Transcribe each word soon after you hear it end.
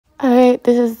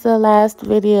Alright, this is the last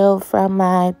video from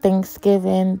my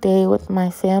Thanksgiving day with my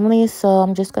family, so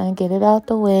I'm just going to get it out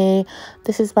the way.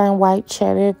 This is my white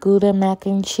cheddar Gouda mac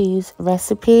and cheese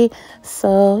recipe.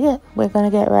 So yeah, we're going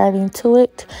to get right into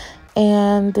it.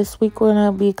 And this week we're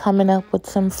going to be coming up with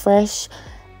some fresh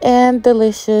and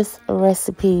delicious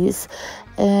recipes.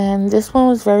 And this one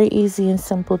was very easy and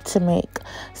simple to make.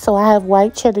 So I have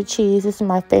white cheddar cheese. This is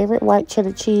my favorite white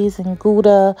cheddar cheese and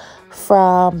Gouda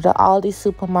from the Aldi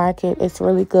supermarket. It's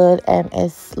really good and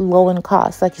it's low in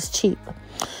cost, like it's cheap.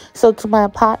 So to my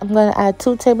pot, I'm going to add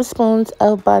 2 tablespoons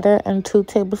of butter and 2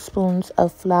 tablespoons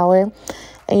of flour.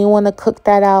 And you want to cook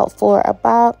that out for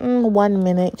about 1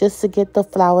 minute just to get the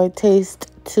flour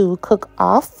taste to cook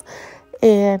off.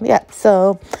 And yeah,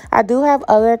 so I do have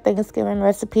other Thanksgiving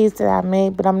recipes that I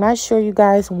made, but I'm not sure you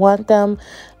guys want them.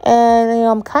 And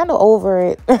I'm kind of over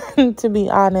it, to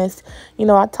be honest.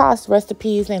 I toss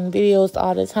recipes and videos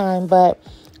all the time, but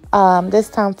this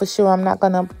time for sure I'm not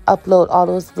going to upload all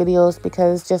those videos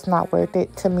because it's just not worth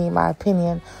it to me, my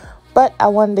opinion. But I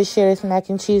wanted to share this mac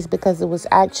and cheese because it was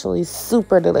actually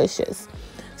super delicious.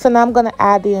 So now I'm going to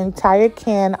add the entire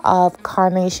can of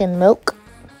carnation milk.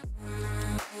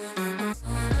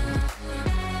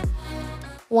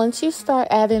 Once you start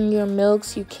adding your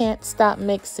milks, you can't stop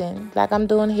mixing. Like I'm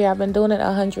doing here, I've been doing it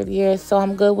 100 years, so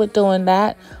I'm good with doing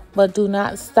that. But do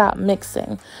not stop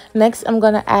mixing. Next, I'm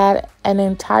going to add an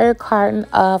entire carton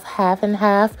of half and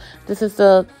half. This is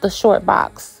the short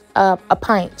box. A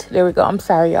pint. There we go. I'm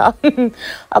sorry, y'all.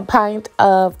 A pint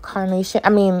of carnation.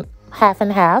 Half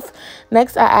and half.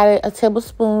 Next, I added a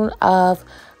tablespoon of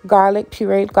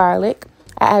pureed garlic.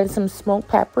 I added some smoked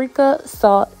paprika,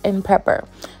 salt, and pepper.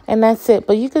 And that's it.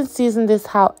 But you can season this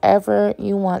however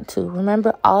you want to.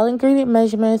 Remember, all ingredient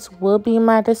measurements will be in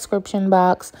my description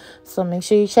box. So make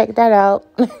sure you check that out.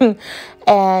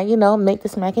 And, make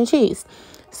this mac and cheese.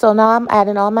 So now I'm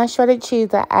adding all my shredded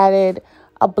cheese. I added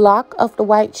a block of the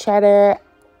white cheddar,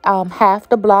 half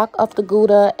the block of the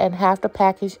Gouda, and half the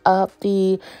package of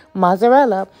the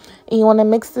mozzarella. And you want to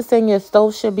mix this in. Your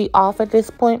stove should be off at this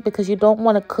point because you don't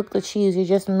want to cook the cheese. You're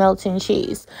just melting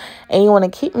cheese. And you want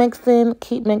to keep mixing,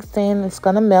 It's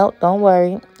going to melt. Don't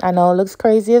worry. I know it looks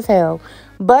crazy as hell,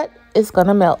 but it's going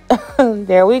to melt.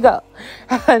 There we go.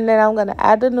 And then I'm going to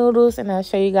add the noodles and I'll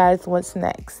show you guys what's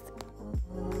next.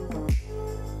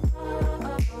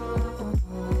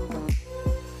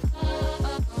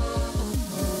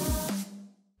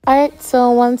 Alright,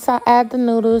 so once I add the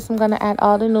noodles, I'm going to add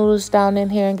all the noodles down in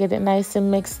here and get it nice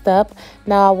and mixed up.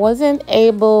 Now, I wasn't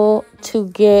able to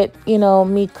get,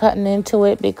 me cutting into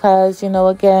it because,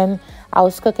 again, I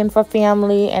was cooking for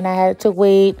family and I had to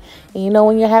wait. And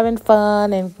when you're having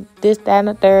fun and this, that, and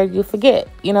the third, you forget,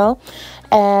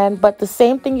 But the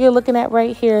same thing you're looking at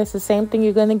right here is the same thing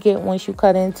you're going to get once you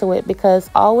cut into it because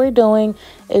all we're doing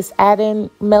is adding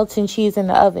melting cheese in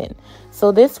the oven.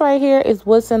 So this right here is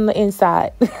what's in the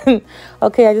inside.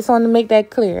 Okay, I just want to make that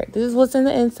clear. This is what's in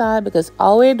the inside because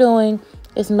all we're doing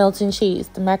is melting cheese.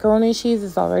 The macaroni and cheese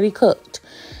is already cooked.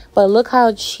 But look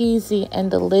how cheesy and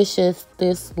delicious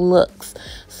this looks.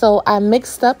 So I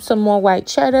mixed up some more white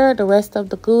cheddar, the rest of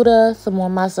the Gouda, some more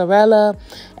mozzarella,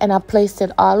 and I placed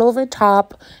it all over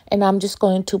top. And I'm just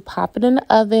going to pop it in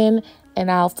the oven, and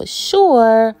I'll for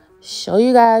sure show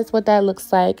you guys what that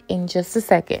looks like in just a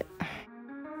second.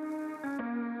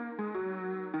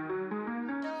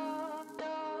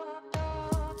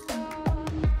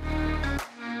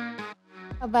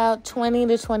 About 20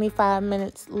 to 25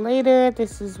 minutes later,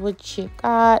 this is what you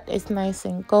got. It's nice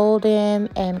and golden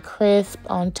and crisp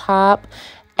on top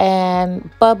and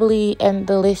bubbly and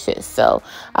delicious. So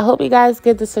I hope you guys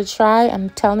give this a try. I'm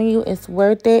telling you, it's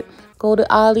worth it. Go to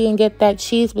Aldi and get that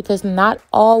cheese because not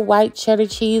all white cheddar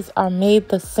cheese are made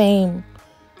the same.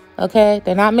 Okay,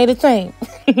 they're not made the same.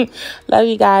 Love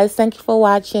you guys. Thank you for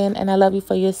watching, and I love you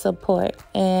for your support.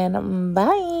 And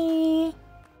bye.